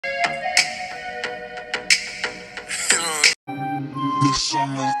So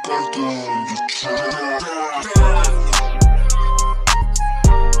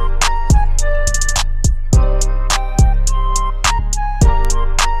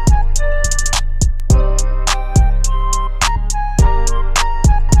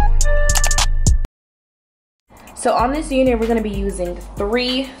on this unit, we're gonna be using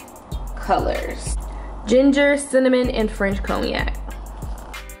 3 colors: ginger, cinnamon, and French cognac.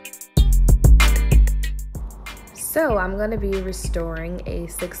 So I'm gonna be restoring a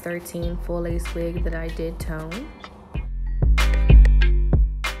 613 full lace wig that I did tone.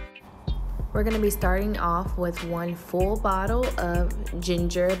 We're gonna be starting off with 1 full bottle of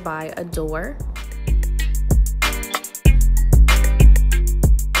Ginger by Adore.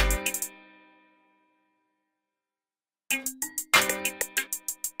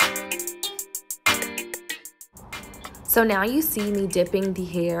 So now you see me dipping the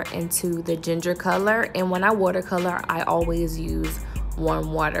hair into the ginger color, and when I watercolor, I always use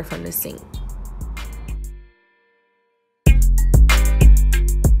warm water from the sink.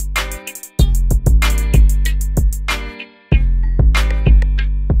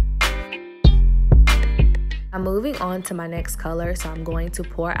 I'm moving on to my next color, so I'm going to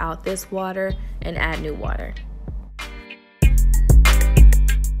pour out this water and add new water.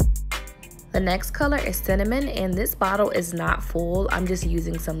 The next color is cinnamon, and this bottle is not full. I'm just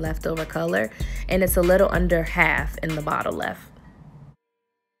using some leftover color, and it's a little under half in the bottle left.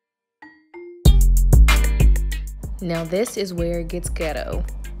 Now this is where it gets ghetto.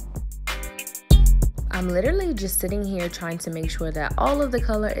 I'm literally just sitting here trying to make sure that all of the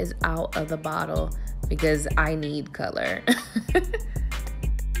color is out of the bottle because I need color.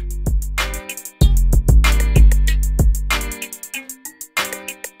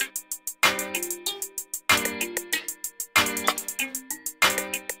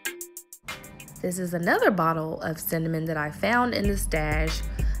 This is another bottle of cinnamon that I found in the stash.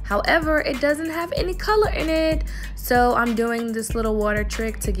 However, it doesn't have any color in it, so I'm doing this little water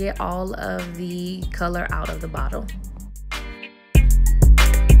trick to get all of the color out of the bottle.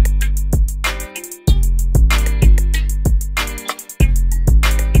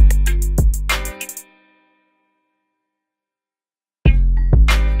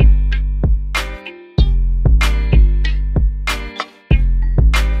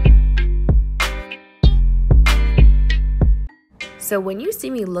 So when you see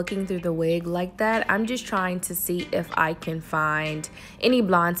me looking through the wig like that, I'm just trying to see if I can find any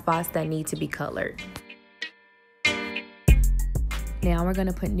blonde spots that need to be colored. Now we're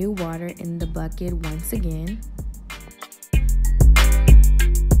gonna put new water in the bucket once again.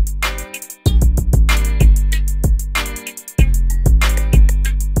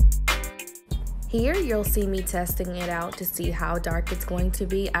 Here you'll see me testing it out to see how dark it's going to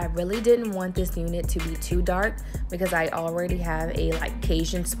be. I really didn't want this unit to be too dark because I already have a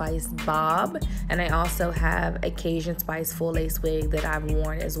Cajun Spice bob, and I also have a Cajun Spice full lace wig that I've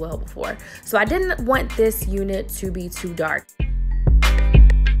worn as well before. So I didn't want this unit to be too dark.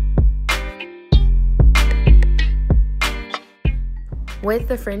 With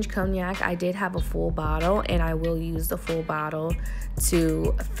the French cognac, I did have a full bottle, and I will use the full bottle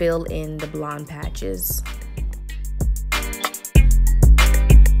to fill in the blonde patches.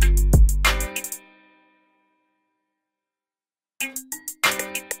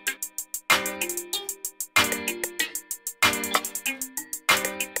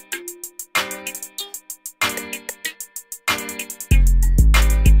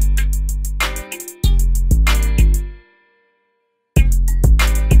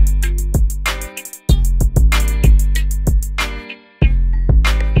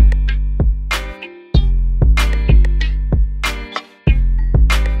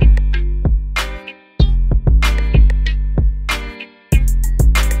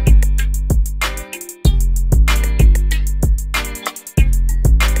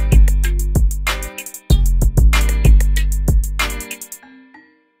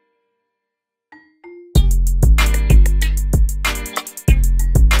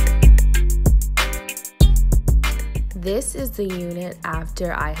 This is the unit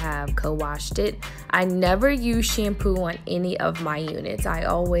after I have co-washed it. I never use shampoo on any of my units. I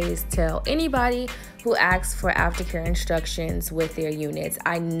always tell anybody who asks for aftercare instructions with their units,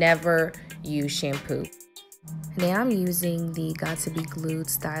 I never use shampoo. Now I'm using the Got to Be Glued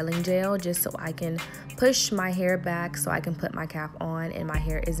styling gel just so I can push my hair back so I can put my cap on and my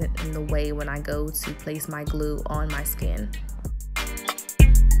hair isn't in the way when I go to place my glue on my skin.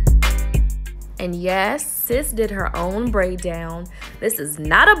 And yes, sis did her own braid down. This is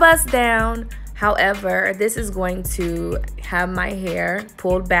not a bust down. However, this is going to have my hair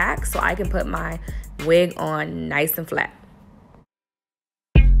pulled back so I can put my wig on nice and flat.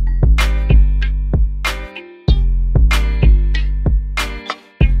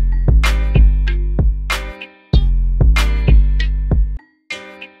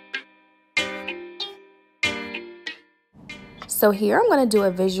 So here I'm going to do a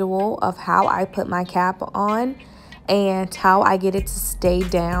visual of how I put my cap on and how I get it to stay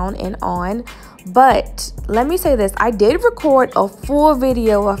down and on. But let me say this, I did record a full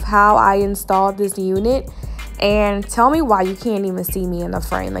video of how I installed this unit, and tell me why you can't even see me in the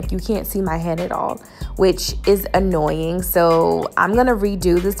frame. Like, you can't see my head at all, which is annoying. So I'm gonna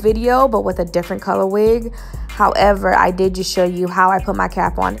redo this video but with a different color wig. However, I did just show you how I put my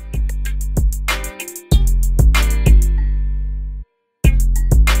cap on.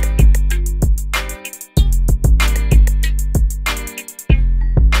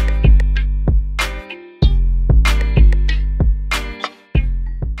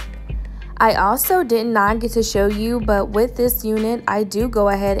 I also did not get to show you, but with this unit, I do go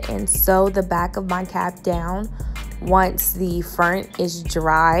ahead and sew the back of my cap down once the front is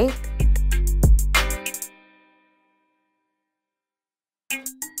dry.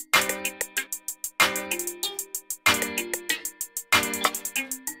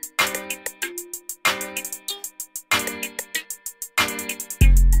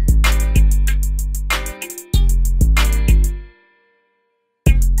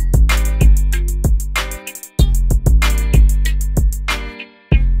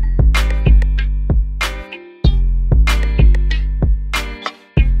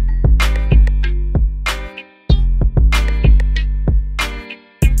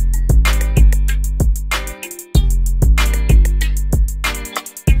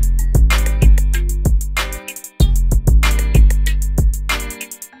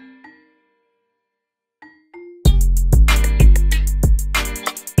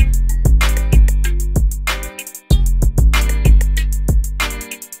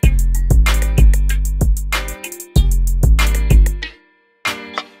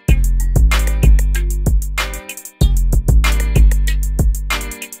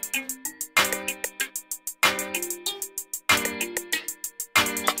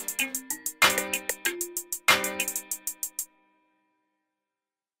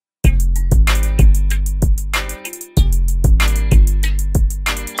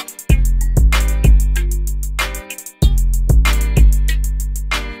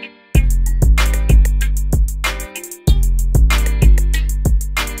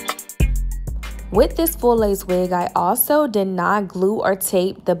 With this full lace wig, I also did not glue or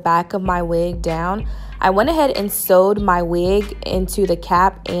tape the back of my wig down. I went ahead and sewed my wig into the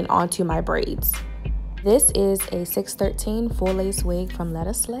cap and onto my braids. This is a 613 full lace wig from Let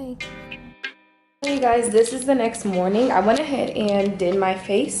Us Slay. Hey guys, this is the next morning. I went ahead and did my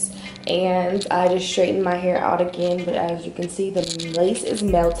face and I just straightened my hair out again, but as you can see, the lace is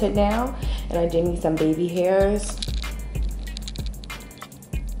melted now and I did me some baby hairs.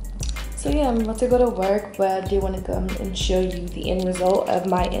 So yeah, I'm about to go to work, but I did want to come and show you the end result of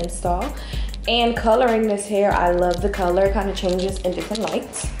my install. And coloring this hair, I love the color. It kind of changes in different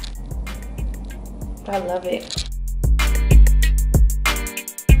lights. I love it.